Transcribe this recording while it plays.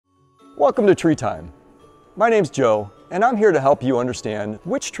Welcome to Tree Time. My name's Joe, and I'm here to help you understand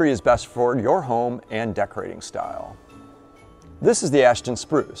which tree is best for your home and decorating style. This is the Ashton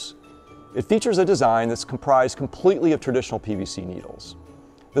Spruce. It features a design that's comprised completely of traditional PVC needles.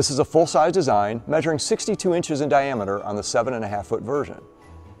 This is a full-size design measuring 62 inches in diameter on the 7.5-foot version.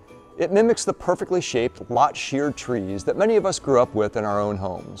 It mimics the perfectly shaped, lot-sheared trees that many of us grew up with in our own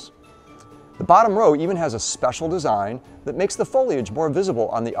homes. The bottom row even has a special design that makes the foliage more visible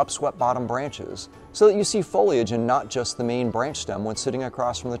on the upswept bottom branches, so that you see foliage and not just the main branch stem when sitting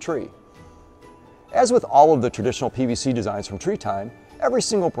across from the tree. As with all of the traditional PVC designs from Tree Time, every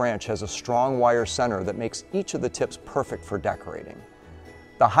single branch has a strong wire center that makes each of the tips perfect for decorating.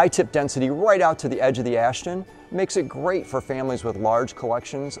 The high tip density right out to the edge of the Ashton makes it great for families with large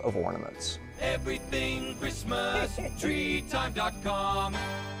collections of ornaments. Everything Christmas, treetime.com.